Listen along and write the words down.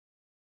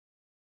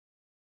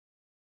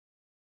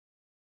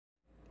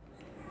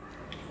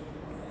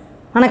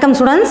வணக்கம்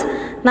ஸ்டூடெண்ட்ஸ்,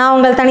 நான்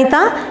உங்கள் தனிதா.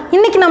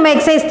 இன்னைக்கு நம்ம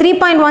எக்ஸசைஸ்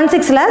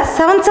 3.16ல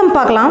 7th sum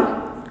பார்க்கலாம்.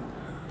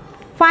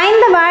 Find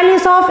the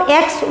values of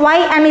x, y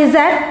and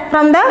z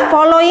from the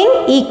following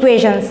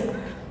equations.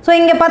 So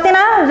இங்கே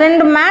பார்த்தீங்கன்னா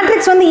ரெண்டு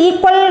மேட்ரிக்ஸ் வந்து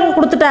ஈக்குவல்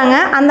கொடுத்துட்டாங்க.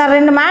 அந்த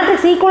ரெண்டு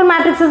மேட்ரிக்ஸ் ஈக்குவல்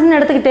மேட்ரிக்ஸஸ்ன்னு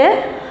எடுத்துக்கிட்டு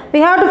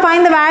we have to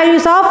find the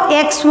values of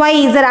x, y,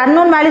 z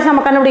unknown values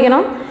நம்ம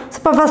கண்டுபிடிக்கணும். ஸோ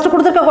இப்போ ஃபஸ்ட்டு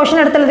கொடுத்துருக்க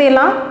கொஷின் எடுத்து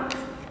எழுதிடலாம்.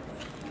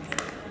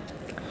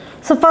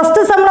 ஸோ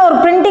ஃபஸ்ட்டு சம்மில் ஒரு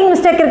பிரிண்டிங்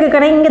மிஸ்டேக்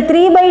இருக்குது. இங்கே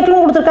 3/2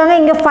 கொடுத்துருக்காங்க,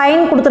 இங்கே 5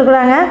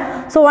 கொடுத்துருக்குறாங்க.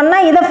 ஸோ ஒன்றா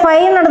இதை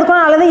 5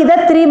 எடுத்துக்கணும் அல்லது இதை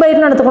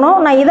 3/2 எடுத்துக்கணும்.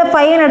 நான் இதை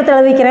 5 எடுத்து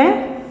எழுதிக்கிறேன்.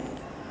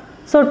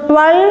 So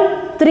 12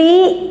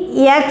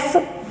 3x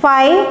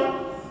 5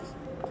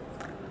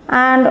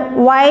 and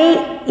y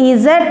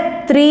z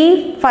 3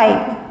 5.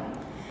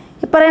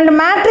 இப்போ ரெண்டு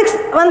மேட்ரிக்ஸ்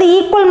வந்து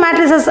ஈக்குவல்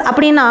மேட்ரிக்ஸஸ்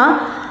அப்படின்னா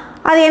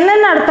அது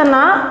என்னென்ன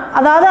அர்த்தம்னா,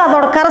 அதாவது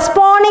அதோட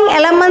கரஸ்பாண்டிங்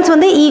எலமெண்ட்ஸ்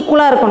வந்து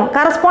ஈக்குவலாக இருக்கணும்.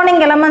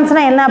 கரஸ்பாண்டிங்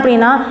எலமெண்ட்ஸ்னால் என்ன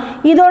அப்படின்னா,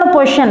 இதோட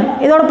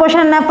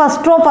பொசிஷன் என்ன,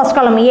 ஃபஸ்ட் ரோ ஃபஸ்ட்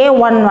காலம்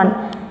A11,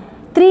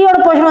 3யோட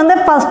பொசிஷன் வந்து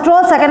first row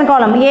second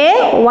column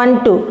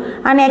A12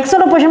 and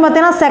எக்ஸோட பொசிஷன்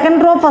பார்த்தீங்கன்னா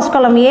செகண்ட் ரோ ஃபஸ்ட்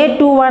காலம்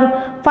A21,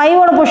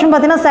 5ஓட பொசிஷன்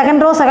பார்த்தீங்கன்னா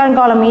second row second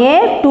column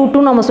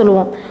A22 நம்ம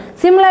சொல்லுவோம்.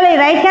 சிமிலர்லி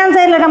ரைட் ஹேண்ட்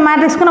சைடில் இருக்க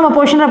மேட்ரிக்ஸ்க்கு நம்ம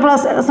பொசிஷன்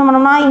ரெப்ளேஸ்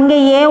பண்ணோம்னா இங்கே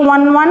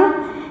A11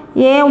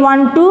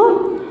 A12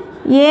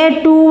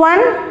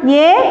 A21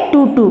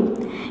 A22.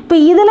 இப்போ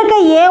இதில் இருக்க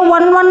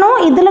A11ம்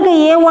இதில் இருக்க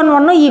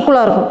A11ம்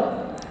ஈக்குவலாக இருக்கும்.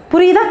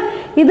 புரியுதா?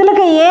 இதில்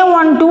இருக்க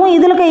A12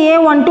 இதில் இருக்க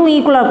A12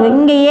 ஈக்குவலாக இருக்கும்.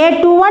 இங்கே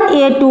A21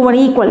 A21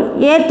 equal,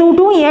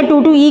 A22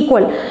 A22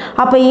 equal.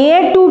 அப்போ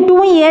A22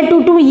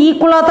 A22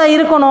 ஈக்குவலாக தான்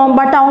இருக்கணும்.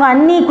 பட் அவங்க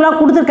அன்ஈக்குவலாக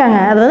கொடுத்துருக்காங்க.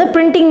 அது வந்து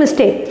பிரிண்டிங்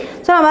மிஸ்டேக்.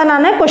 ஸோ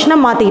நான் கொஷினை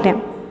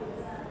மாற்றிக்கிட்டேன்.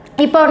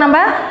 இப்போ நம்ம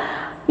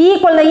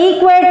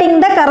equating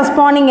the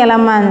corresponding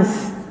elements,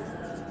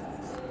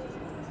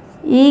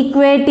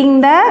 equating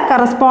the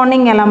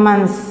corresponding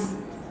elements.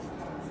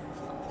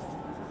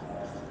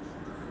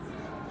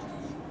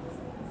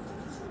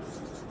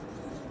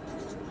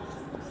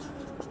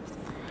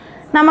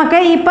 நமக்கு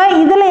இப்போ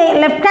இதில்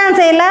லெஃப்ட் ஹேண்ட்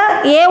சைடில்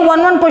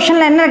A11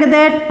 பொசிஷனில் என்ன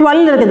இருக்குது,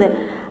 12 இருக்குது.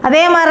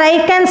 அதே மாதிரி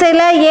ரைட் ஹேண்ட்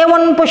சைடில்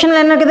A1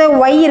 பொசிஷனில் என்ன இருக்குது,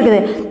 y இருக்குது.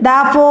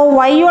 therefore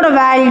y-யோட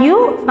வேல்யூ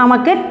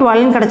நமக்கு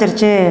 12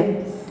 கிடச்சிருச்சு.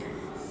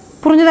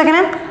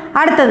 புரிஞ்சுதாக்கண்ணே?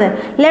 அடுத்தது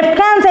லெஃப்ட்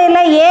ஹேண்ட் சைடில்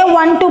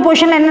A12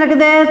 பொசிஷனில் என்ன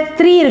இருக்குது,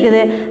 3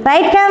 இருக்குது.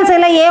 ரைட் ஹேண்ட்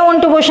சைடில்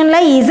A12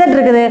 பொசிஷனில் z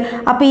இருக்குது.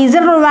 அப்போ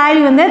z-ஓட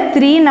வேல்யூ வந்து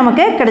 3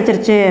 நமக்கு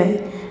கிடச்சிருச்சு.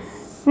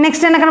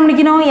 நெக்ஸ்ட் என்ன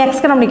கண்டுபிடிக்கணும், x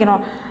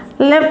கண்டுபிடிக்கணும்.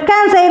 லெஃப்ட்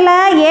ஹேண்ட் சைடில்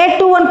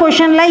A21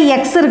 பொசிஷனில்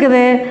x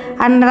இருக்குது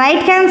அண்ட்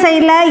ரைட் ஹேண்ட்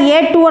சைடில்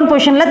A21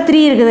 பொசிஷனில்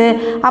 3 இருக்குது.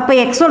 அப்போ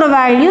x-ஓட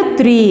வேல்யூ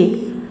 3.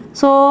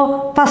 ஸோ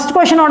ஃபஸ்ட்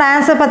கொஷனோட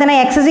ஆன்சர்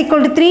பார்த்தீங்கன்னா x is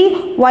equal to 3,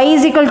 y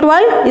is equal to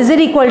 12,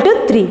 z equal to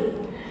 3.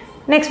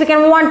 Next we can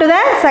move on to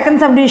the second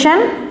subdivision.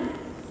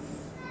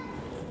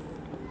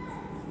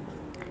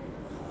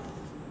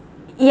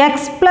 X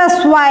plus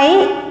y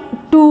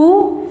 2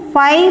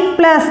 5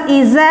 plus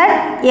z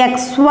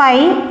xy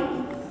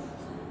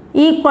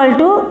equal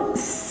to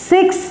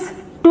 6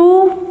 2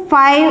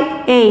 5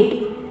 8.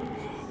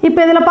 இப்போ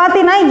இதில்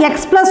பார்த்தீங்கன்னா x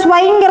plus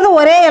yங்கிறது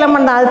ஒரே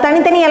element தான், அது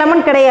தனித்தனி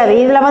element கிடையாது.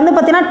 இதில் வந்து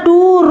பார்த்தீங்கன்னா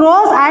 2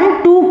 rows and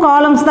 2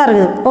 columns தான்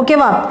இருக்குது.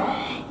 ஓகேவா?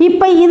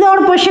 இப்போ இதோட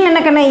பொசிஷன்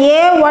என்ன கண்ணு,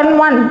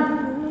 A11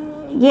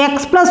 x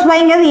plus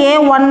yங்கிறது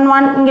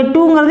A11, இங்கே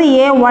 2ங்கிறது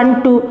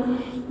A12,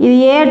 இது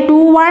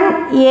A21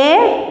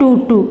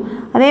 A22.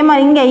 அதே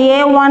மாதிரி இங்கே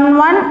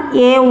A11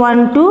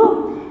 A12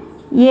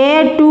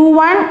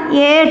 A21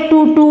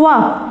 A22வா.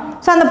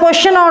 ஸோ அந்த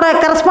பொசிஷனோட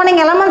கரஸ்பாண்டிங்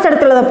எலமெண்ட்ஸ்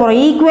எடுத்து எழுத போகிறோம்.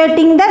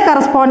 ஈக்குவேட்டிங் த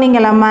கரஸ்பாண்டிங்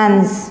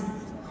எலமெண்ட்ஸ்,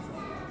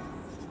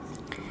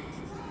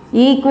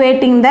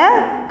 ஈக்குவேட்டிங் த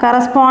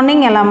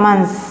கரஸ்பாண்டிங்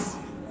எலமெண்ட்ஸ்.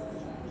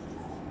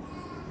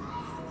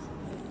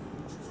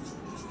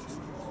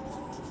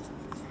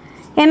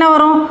 என்ன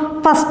வரும்,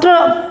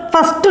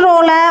 ஃபஸ்ட்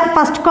ரோவில்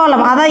ஃபஸ்ட்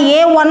காலம் அதாவது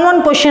A11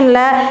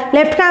 பொசிஷனில்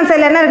லெஃப்ட் ஹேண்ட்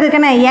சைடில் என்ன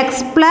இருக்குதுன்னா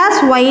எக்ஸ் ப்ளஸ்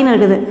ஒய்ன்னு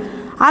இருக்குது.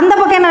 அந்த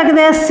பக்கம் என்ன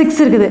இருக்குது,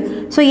 6 இருக்குது.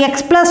 So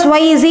X plus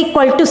Y is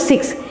equal to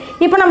 6.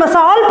 இப்போ நம்ம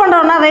சால்வ்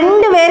பண்ணுறோம்னா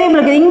ரெண்டு வேரியபிள்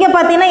இருக்குது. இங்கே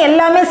பார்த்தீங்கன்னா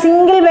எல்லாமே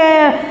சிங்கிள்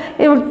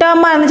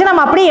டேர்மாக இருந்துச்சு.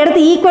 நம்ம அப்படியே எடுத்து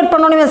ஈக்குவேட்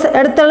பண்ணோன்னே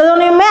எடுத்து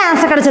எழுதணுமே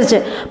ஆன்சர் கிடச்சிருச்சு.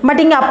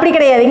 பட் இங்கே அப்படி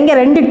கிடையாது. இங்கே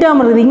 2 டேர்ம்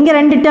இருக்குது, இங்கே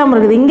 2 டேர்ம்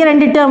இருக்குது, இங்கே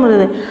 2 டேர்ம்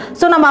இருக்குது.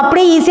 ஸோ நம்ம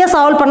அப்படியே ஈஸியாக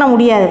சால்வ் பண்ண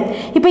முடியாது.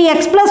 இப்போ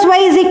X plus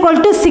Y is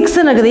equal to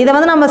 6ன்னு இருக்குது. இதை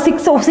வந்து நம்ம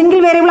 6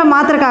 சிங்கிள் வேரியபிளாக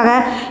மாற்றுறதுக்காக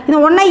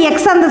இது ஒன்றா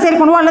எக்ஸ் அந்த சைடு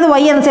கொண்டு வா அல்லது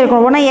ஒய் அந்த சைடு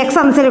கொண்டு ஒன்றா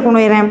எக்ஸ் அந்த சைடு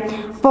கொண்டு வரேன்.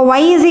 இப்போ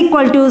y is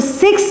equal to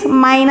 6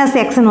 minus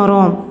xன்னு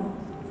வரும்.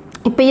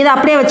 இப்போ இதை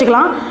அப்படியே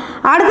வச்சுக்கலாம்.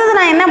 அடுத்தது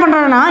நான் என்ன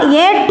பண்ணுறேன்னா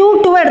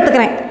A22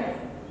 எடுத்துக்கிறேன்.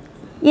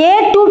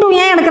 A22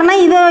 ஏன் எடுக்கிறேன்னா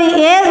இது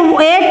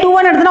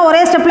A21 எடுத்துனா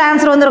ஒரே ஸ்டெப்பில்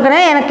ஆன்சர்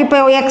வந்துருக்கிறேன். எனக்கு இப்போ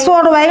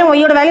எக்ஸோட வேல்யூ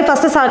ஒய்யோட வேல்யூ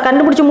ஃபஸ்ட்டு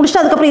கண்டுபிடிச்சி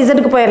முடிச்சுட்டு அதுக்கப்புறம்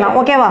இசட்டுக்கு போயிடலாம்.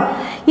 ஓகேவா?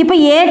 இப்போ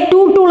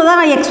A22ல் தான்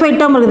நான் எக்ஸ் ஒய்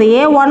டேர்ம் இருக்குது.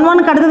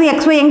 A11க்கு அடுத்தது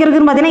எக்ஸ் ஒய் எங்கே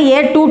இருக்குதுன்னு பார்த்தீங்கன்னா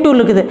A22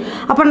 இருக்குது.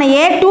 அப்போ நான்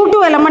A22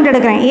 எலமெண்ட்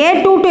எடுக்கிறேன்.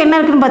 A22 என்ன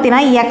இருக்குதுன்னு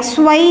பார்த்தீங்கன்னா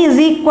xy is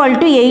equal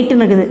to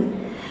 8ன்னு இருக்குது.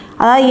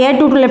 அதாவது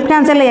A22 லெஃப்ட்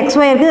ஹேண்ட் சைடில்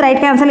xy இருக்குது,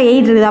 ரைட் ஹேண்ட் சைடில்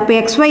 8 இருக்குது. அப்போ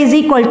xy is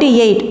equal to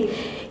 8.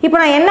 இப்போ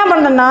நான் என்ன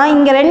பண்ணுறேன்னா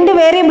இங்கே 2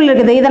 வேரியபிள்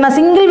இருக்குது, இதை நான்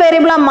சிங்கிள்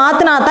வேரியபிளாக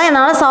மாற்றினா தான்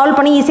என்னால் சால்வ்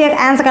பண்ணி ஈஸியாக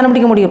ஆன்சர்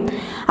கண்டுபிடிக்க முடியும்.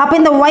 அப்போ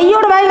இந்த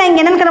ஒய்யோட வேல்யூ நான்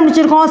இங்கே என்னென்னு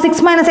கண்டுபிடிச்சிருக்கோம், 6 -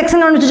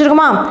 xன்னு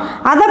கண்டுபிடிச்சிருக்கோமா,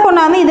 அதை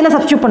கொண்டாந்து இதில்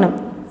சப்ஸ்டியூட் பண்ணு.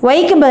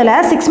 ஒய்க்கு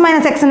பதிலாக 6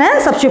 - xன்னு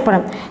சப்ஸ்டியூட் பண்ணு.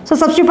 ஸோ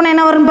சப்ஸ்டியூட் பண்ண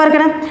என்ன வரும்னு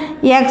பாருக்கிறேன்,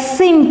 x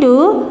 ×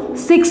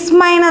 6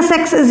 -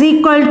 x =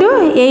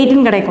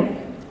 8ன்னு கிடைக்கும்.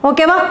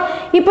 ஓகேவா?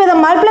 இப்போ இதை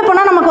மல்டிப்ளை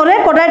பண்ணால் நமக்கு ஒரு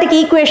quadratic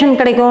ஈக்குவேஷன்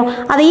கிடைக்கும்.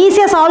 அதை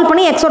ஈஸியாக சால்வ்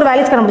பண்ணி எக்ஸோட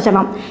வேல்யூஸ்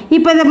கண்டுபிடிச்சிடலாம்.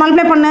 இப்போ இதை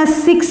மல்டிப்ளை பண்ண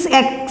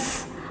 6x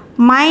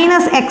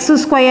 - x²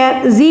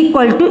 =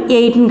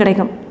 8ன்னு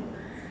கிடைக்கும்.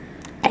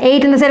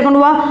 8 இந்த சைடு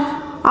கொண்டு வா.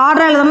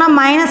 ஆர்டர் எழுதணும்னா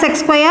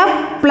 -x²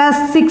 +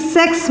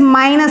 6x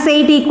 -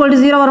 8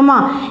 = 0 வருமா?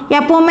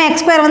 எப்போவுமே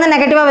x² வந்து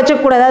நெகட்டிவாக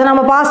வச்சக்கூடாது, அது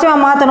நம்ம பாசிட்டிவாக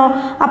மாற்றணும்.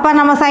 அப்போ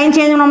நம்ம சைன்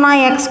சேஞ்ச் பண்ணோம்னா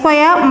x²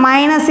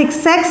 -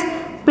 6x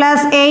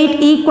 + 8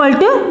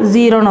 =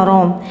 0ன்னு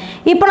வரும்.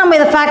 இப்போ நம்ம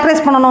இதை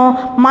ஃபேக்டரைஸ் பண்ணணும்.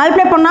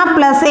 மல்டிப்ளை பண்ணால்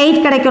 +8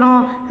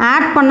 கிடைக்கணும்,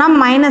 ஆட் பண்ணால்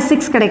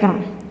 -6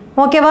 கிடைக்கணும்.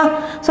 ஓகேவா?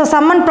 ஸோ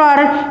சம்மன்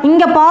ப்ராடக்ட்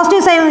இங்கே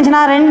பாசிட்டிவ் சைன்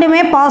இருந்துச்சுன்னா ரெண்டுமே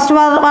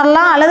பாசிட்டிவாக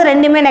வரலாம் அல்லது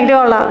ரெண்டுமே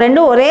நெகட்டிவாக வரலாம்,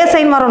 ரெண்டும் ஒரே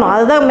சைன் வரணும்,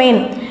 அதுதான்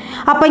மெயின்.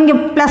 அப்போ இங்கே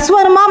ப்ளஸ்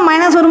வருமா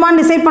மைனஸ் வருமானு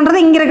டிசைட் பண்ணுறது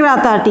இங்கே இருக்கிற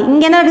அத்தாரிட்டி.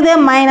 இங்கே என்ன இருக்குது,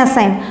 மைனஸ்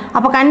சைன்.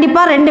 அப்போ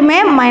கண்டிப்பாக ரெண்டுமே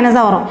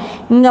மைனஸாக வரும்.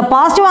 இங்கே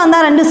பாசிட்டிவாக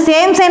இருந்தால் ரெண்டு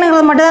சேம்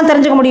சைனுங்கிறது மட்டும் தான்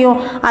தெரிஞ்சுக்க முடியும்.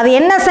 அது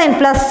என்ன சைன்,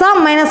 ப்ளஸ்ஸாக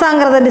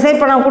மைனஸாங்கிறத டிசைட்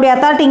பண்ணக்கூடிய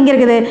அத்தாரிட்டி இங்கே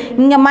இருக்குது.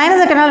 இங்கே மைனஸ்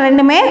இருக்கிறனால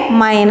ரெண்டுமே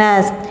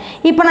மைனஸ்.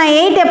 இப்போ நான்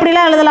 8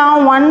 எப்படிலாம் எழுதலாம்,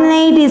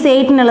 1/8 =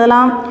 8ன்னு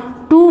எழுதலாம்,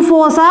 2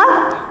 4s are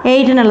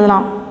 8ன்னு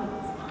எழுதலாம்.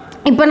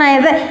 இப்போ நான்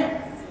இதை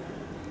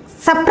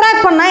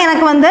சப்ட்ராக்ட் பண்ணால்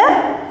எனக்கு வந்து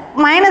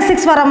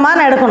 -6 வர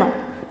மாதிரி எடுக்கணும்.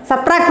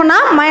 சப்ட்ராக்ட்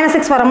பண்ணால்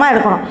 -6 வர மாதிரி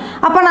எடுக்கணும்.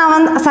 அப்போ நான்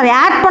வந்து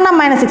ஆட் பண்ணால்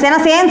 -6, ஏன்னா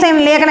சேம் சைன்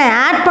இல்லையா,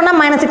 ஆட் பண்ணால்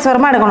 -6 வர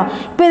மாதிரி எடுக்கணும்.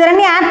 இப்போ இது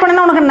ரெண்டையும் ஆட்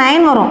பண்ணால் உனக்கு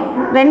 9 வரும்,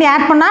 ரெண்டையும்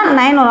ஆட் பண்ணால்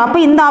 9 வரும். அப்போ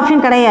இந்த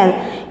ஆப்ஷன் கிடையாது.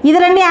 இது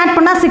ரெண்டையும் ஆட்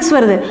பண்ணால் 6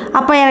 வருது.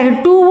 அப்போ எனக்கு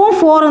 2ம்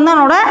 4ம் தான்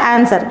என்னோட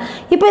ஆன்சர்.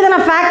 இப்போ இதை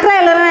நான்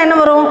ஃபேக்டராக எழுதுனா என்ன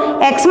வரும்,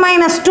 x -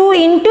 2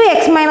 ×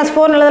 x -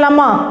 4ன்னு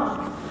எழுதலாமா?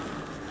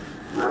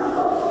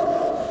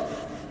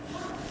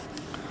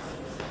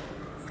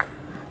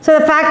 ஸோ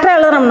இதை ஃபேக்டராக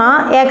எழுதுனோம்னா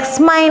x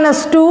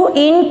 - 2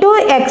 ×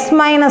 x -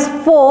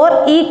 4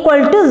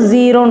 =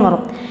 0ன்னு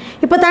வரும்.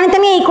 இப்போ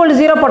தனித்தனியாக ஈக்குவல் டு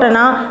 0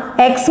 போட்டோன்னா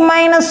x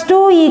 -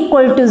 2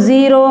 =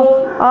 0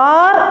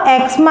 or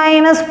x -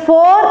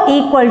 4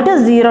 =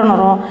 0ன்னு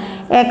வரும்.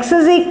 x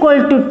 =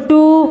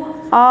 2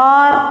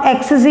 or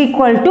x =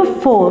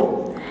 4.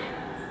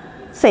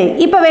 சரி,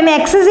 இப்போ when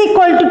x =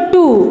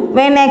 2,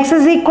 when x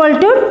 =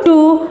 2,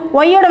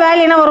 y ஓட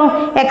வேல்யூ என்ன வரும்,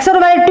 x ஓட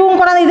வேல்யூ 2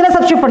 கூட இதில்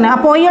சப்ஸ்டியூட் பண்ணு.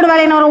 அப்போ y ஓட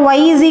வேல்யூ என்ன வரும்,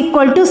 y =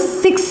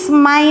 6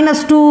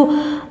 - 2,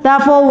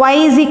 therefore y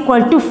 =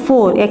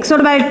 4. x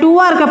ஓட வேல்யூ 2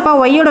 இருக்கப்போ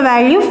y ஓட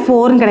வேல்யூ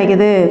 4ன்னு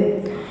கிடைக்குது.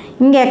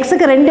 இங்கே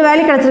எக்ஸுக்கு 2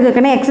 வேல்யூ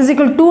கிடச்சிருக்குன்னு x =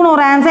 2ன்னு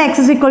ஒரு ஆன்சர், x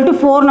 =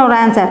 4ன்னு ஒரு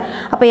ஆன்சர்.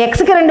 அப்போ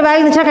எக்ஸுக்கு 2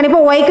 வேல்யூ இருந்துச்சுன்னா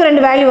கண்டிப்பாக ஒய்க்கு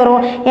 2 வேல்யூ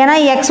வரும். ஏன்னா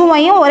எக்ஸும்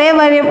ஒய்யும் ஒரே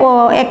வேல்யூ,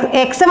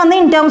 எக்ஸை வந்து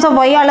இன் டேர்ம்ஸ் ஆஃப்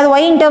ஒய் அல்லது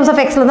ஒய் இன் டேர்ம்ஸ்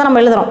ஆஃப் எக்ஸில் தான்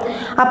நம்ம எழுதுறோம்.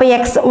 அப்போ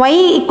y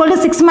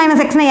 = 6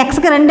 - xனா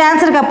எக்ஸுக்கு 2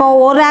 ஆன்சர் இருக்கு. அப்போ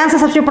ஒரு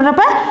ஆன்சர் சப்ஸ்டியூட்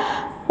பண்ணுறப்ப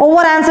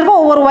ஒவ்வொரு ஆன்சருக்கும்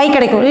ஒவ்வொரு y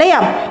கிடைக்கும் இல்லையா?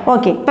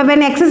 ஓகே, இப்போ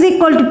when x =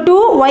 2,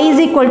 y =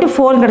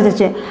 4ன்னு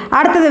கிடச்சிச்சு.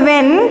 அடுத்தது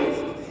when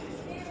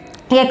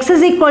x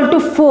 =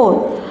 4,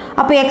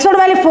 அப்போ x ஓட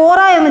வேல்யூ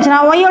 4ஆக இருந்துச்சுன்னா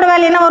y ஓட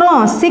வேல்யூ என்ன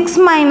வரும், 6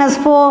 -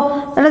 4,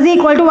 that is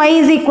equal to y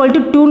 =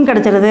 2ன்னு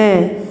கிடச்சிருது.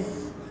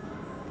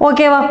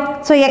 ஓகேவா?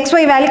 ஸோ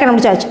xy வேல்யூ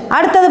கண்டுபிடிச்சாச்சு.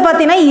 அடுத்தது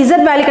பார்த்தீங்கன்னா z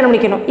வேல்யூ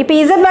கண்டுபிடிக்கணும். இப்போ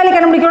z வேல்யூ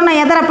கண்டுபிடிக்கணும்,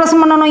 நான் எதை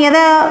ரெப்ரசன்ட் பண்ணணும்,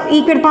 எதை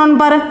ஈக்குவேட்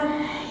பண்ணணும்னு பாரு.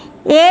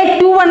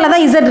 a21ல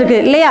தான் z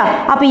இருக்குது இல்லையா?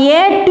 அப்போ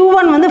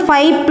a21 வந்து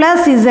 5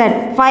 + z,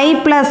 5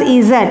 +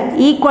 z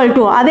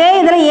 = அதே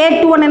இதில்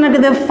a21 என்ன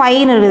இருக்குது,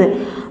 5ன்னு இருக்குது.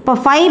 இப்போ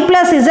 5 +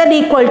 z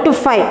 =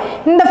 5.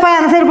 இந்த 5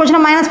 அந்த சைடு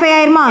போச்சுன்னா -5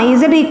 ஆயிருமா,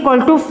 z =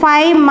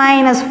 5 -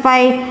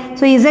 5,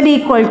 so z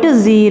 =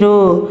 0.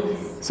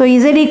 So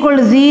z =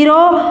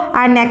 0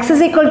 and x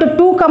 =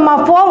 2,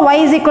 4, y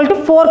 =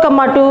 4,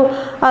 2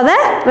 are the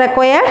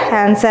required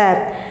answer.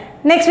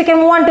 Next we can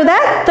move on to the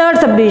third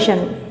subdivision.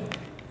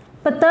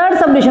 இப்போ third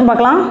subdivision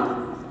பார்க்கலாம்.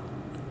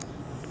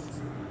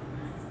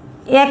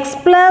 x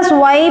 +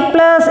 y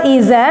 +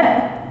 z,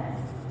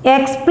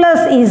 x +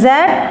 z,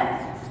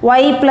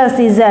 y +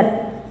 z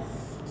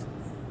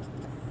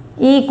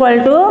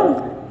 =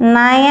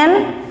 9,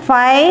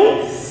 5,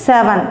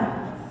 7.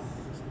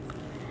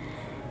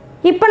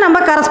 இப்போ நம்ம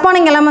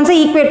corresponding எலமெண்ட்ஸை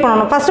equate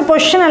பண்ணணும். First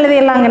position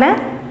எழுதிடலாங்கண்ணே.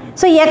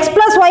 So x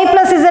 + y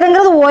 +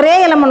 zங்கிறது ஒரே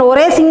element,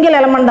 ஒரே single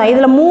element தான்.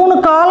 இதில் 3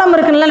 காலம்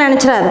இருக்குன்னு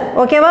நினச்சிடாது.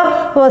 ஓகேவா?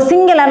 So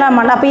single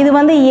element. அப்போ இது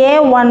வந்து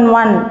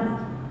a11,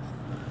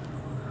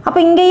 அப்போ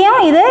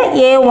இங்கேயும் இது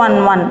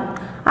a11.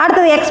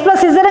 அடுத்தது x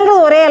 + zங்கிறது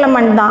ஒரே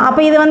எலமெண்ட் தான்.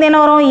 அப்போ இது வந்து என்ன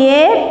வரும்,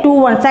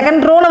 a21,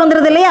 செகண்ட் ரோவில்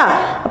வந்துடுது இல்லையா?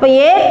 அப்போ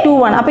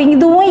a21, அப்போ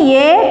இதுவும்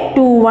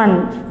a21,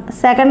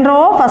 செகண்ட் ரோ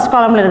ஃபஸ்ட்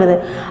காலமில் இருக்குது.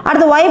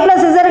 அடுத்து y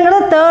 + zங்கிறது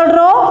தேர்ட்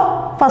ரோ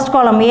ஃபஸ்ட்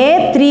காலம்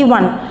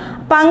a31,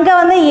 இப்போ அங்கே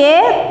வந்து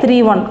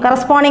a31.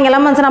 கரஸ்பாண்டிங்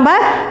எலமெண்ட்ஸ் நம்ம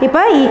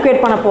இப்போ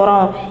ஈக்குவேட் பண்ண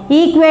போகிறோம்.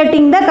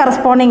 Equating the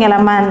corresponding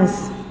elements,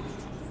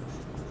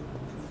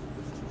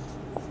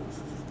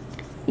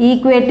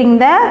 equating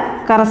the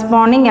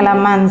corresponding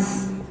elements.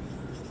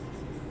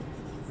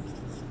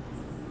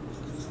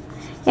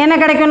 என்ன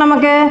கிடைக்கும்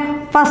நமக்கு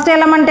ஃபர்ஸ்ட்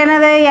எலிமெண்ட்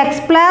என்னது x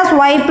plus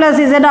y plus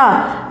z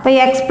இப்போ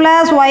x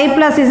plus y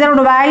plus z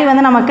ஓட வேல்யூ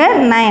வந்து நமக்கு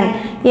 9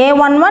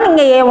 a11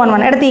 இங்கே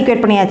a11 எடுத்து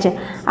ஈக்குவேட் பண்ணியாச்சு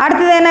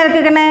அடுத்தது என்ன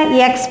இருக்குன்னு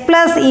x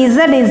plus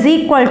z is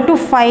equal to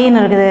 5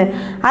 இருக்குது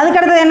அதுக்கு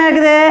அடுத்தது என்ன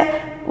இருக்குது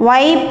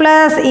y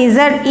plus z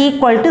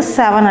equal to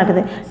 7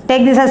 இருக்குது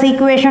take this as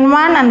equation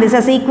 1 and this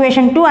as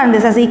equation 2 and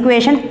this as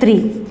equation 3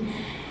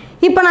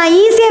 இப்போ நான்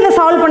ஈஸியாக இதை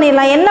சால்வ்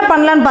பண்ணிடலாம் என்ன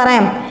பண்ணலான்னு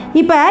பாருங்க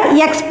இப்போ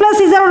x plus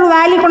z ஓட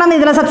வேல்யூ கொண்டாந்து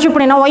இதில் சப்ஸ்டியூட்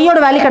பண்ணினா y ஓட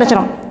வேல்யூ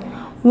கிடச்சிரும்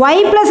y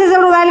plus z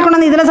ஓட வேல்யூ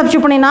கொண்டாந்து இதில்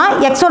சப்ஸ்டியூட் பண்ணினா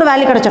x ஓட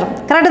வேல்யூ கிடச்சிரும்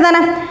கரெக்டு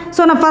தானே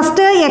ஸோ நான்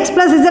ஃபஸ்ட்டு x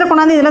plus z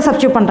கொண்டாந்து இதில்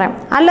சப்ஸ்டியூட் பண்ணுறேன்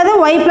அல்லது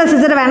y plus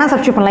z வேணால்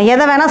சப்ஸ்டியூட் பண்ணலாம்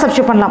எதை வேணால்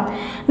சப்ஸ்டியூட் பண்ணலாம்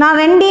நான்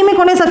ரெண்டையுமே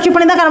கொண்டு சப்ஸ்டியூட்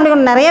பண்ணி தான்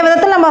கண்டுபிடிக்கணும் நிறைய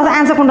விதத்தில் நம்ம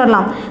ஆன்சர் கொண்டு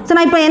வரலாம் ஸோ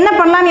நான் இப்போ என்ன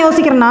பண்ணலான்னு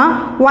யோசிக்கிறேன்னா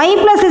y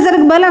plus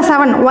zக்கு பதிலாக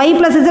 7 y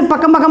plus z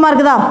பக்கம் பக்கமாக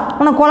இருக்குதா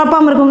உனக்கு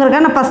குழப்பாமல்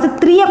இருக்குங்கிறக்காக நான் ஃபஸ்ட்டு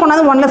 3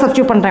 கொண்டாந்து 1ல்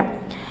சப்ஸ்டியூட் பண்ணுறேன்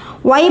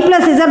y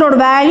plus z ஓட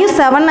வேல்யூ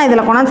 7 நான்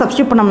இதில் கொண்டாந்து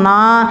சப்ஸ்டியூட் பண்ணோம்னா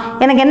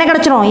எனக்கு என்ன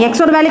கிடச்சிரும்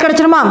x ஓட வேல்யூ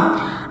கிடச்சிருமா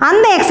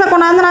அந்த எக்ஸை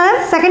கொண்டாந்து நான்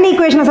செகண்ட்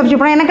ஈக்குவேஷனை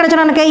சப்ஸ்டியூட் பண்ணேன் என்ன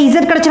கிடச்சிரும் எனக்கு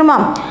z கிடச்சிருமா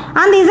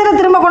அந்த z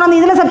திரும்ப கொண்டாந்து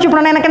இதில் சப்ஸ்டியூட்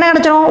பண்ணால் எனக்கு என்ன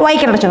கிடச்சிரும் y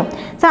கிடச்சிரும்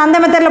ஸோ அந்த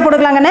மெத்தடில்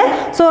போட்டுக்கலாங்கன்னு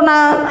ஸோ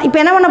நான் இப்போ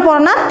என்ன பண்ண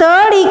போகிறேன்னா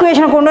தேர்ட்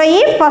ஈக்குவேஷனை கொண்டு போய்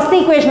ஃபஸ்ட்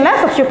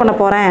ஈக்குவேஷனில் சப்ஸ்டியூட் பண்ண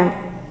போகிறேன்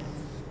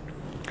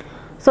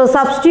so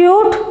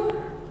substitute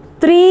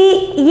 3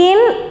 in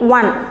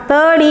 1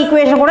 third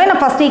equation கூட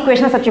நான் ஃபஸ்ட்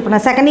ஈக்குவேஷனை சப்ஸ்டியூட்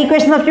பண்ணேன் செகண்ட்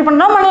ஈக்குவேஷன் சப்ஸ்டியூட்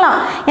பண்ணுறோம் பண்ணலாம்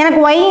எனக்கு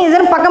y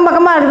z பக்கம்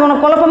பக்கமாக இருக்குது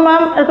உனக்கு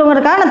குழப்பமாக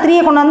இருக்குங்கிறதுக்காக நான் 3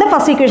 கொண்டு வந்து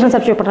ஃபஸ்ட் ஈக்குவேஷன்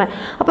சப்ஸ்டியூட் பண்ணுறேன்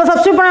அப்போ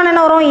சப்ஸ்டியூட் பண்ணால்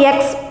என்ன வரும் x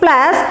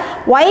plus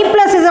y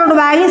plus z ஓட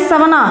வேல்யூ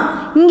 7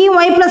 இங்கேயும்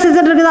y plus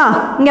z இருக்குதா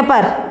இங்கே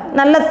பார்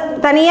நல்ல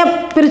தனியாக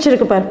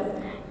பிரிச்சுருக்கு பார்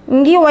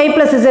இங்கேயும் y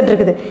plus z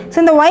இருக்குது ஸோ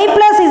இந்த y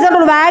plus z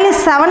ஓட வேல்யூ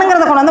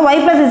 7ங்கிறத கொண்டு வந்து y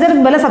plus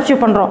zக்கு பதிலாக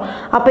சப்ஸ்டியூட் பண்ணுறோம்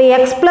அப்போ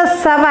x plus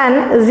 7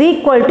 is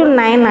equal to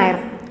 9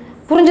 ஆயிரும்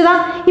புரிஞ்சுதா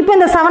இப்போ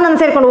இந்த 7 அந்த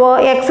சைடு கொண்டு போ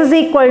x is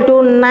equal to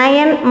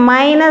 9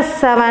 minus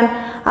 7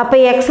 அப்போ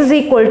x is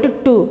equal to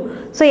 2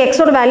 so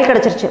x ஓட வேல்யூ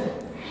கிடச்சிருச்சு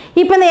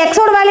இப்போ இந்த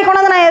x ஓட வேல்யூ கொண்டு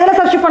வந்து நான் எதில்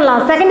சப்ஸ்டியூட்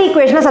பண்ணலாம் செகண்ட்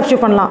ஈக்குவேஷனை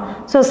சப்ஸ்டியூட் பண்ணலாம்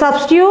so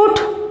substitute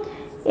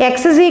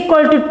x is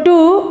equal to 2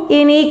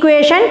 in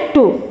equation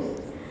 2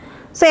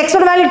 so x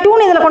ஓட வேல்யூ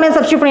 2 இதில் கொண்டு வந்து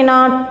சப்ஸ்டியூட் பண்ணினா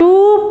 2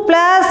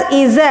 plus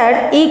z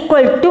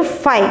equal to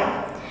 5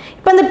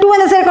 இப்போ இந்த 2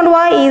 இந்த சைடு கொண்டு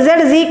வா z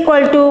is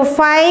equal to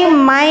 5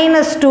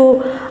 minus 2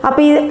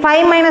 அப்போ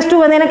 5 minus 2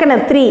 வந்து எனக்கு என்ன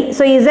 3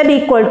 so z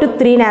equal to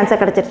 3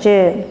 answer கிடச்சிருச்சு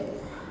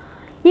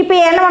இப்போ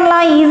என்ன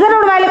பண்ணலாம் z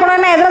ஓட வேல்யூ கொண்டு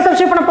நான் எதில்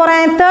சப்ஸ்டியூட் பண்ண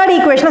போகிறேன் தேர்ட்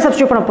ஈக்குவேஷனை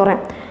சப்ஸ்டியூட் பண்ண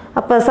போகிறேன்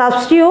அப்போ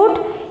substitute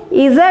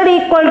z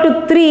equal to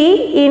 3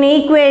 in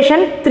equation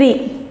 3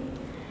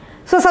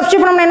 so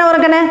substitute பண்ணோம்னா என்ன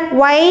வருங்கன்னு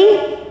y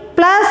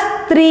plus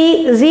 3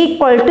 is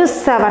equal to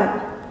 7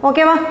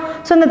 ஓகேவா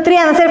ஸோ இந்த 3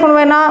 அந்த சைடு கொண்டு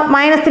போயினா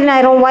 -3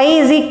 ஆயிரும் y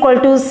is equal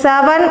to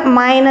 7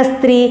 minus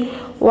 3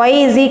 y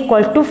is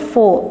equal to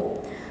 4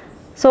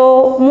 so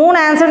 3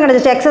 answer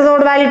கிடச்சிச்சு x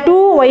ஓட வேல்யூ 2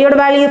 y ஓட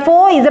வேல்யூ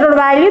 4 z ஓட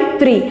வேல்யூ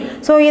 3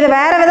 ஸோ இது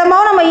வேறு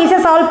விதமாக நம்ம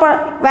ஈஸியாக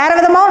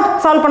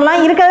சால்வ்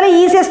பண்ணலாம் இருக்கிறதுல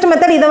ஈஸியஸ்ட்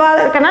மெத்தட்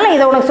இதுவாக இருக்கனால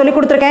இதை உனக்கு சொல்லி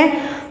கொடுத்துருக்கேன்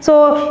so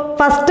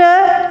first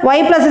y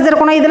plus z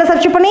கொண்டு இதில்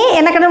சப்ஸ்டியூட் பண்ணி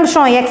என்ன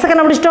கண்டுபிடிச்சிட்டோம் x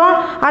கண்டுபிடிச்சிட்டோம்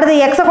அடுத்து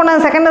x கொண்டு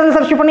செகண்ட் இதில்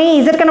சப்ஸ்டியூட் பண்ணி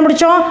z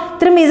கண்டுபிடிச்சோம்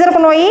திரும்பி z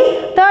கொண்டு போய்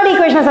தேர்ட்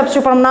ஈக்குவேஷனை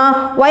சப்ஸ்டியூட் பண்ணோம்னா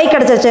y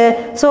கிடச்சிச்சு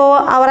so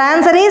our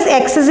answer is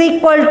x is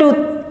equal to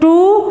 2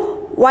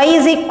 y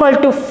is equal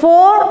to 4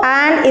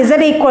 and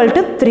z equal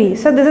to 3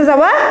 so this is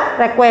our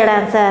required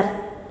answer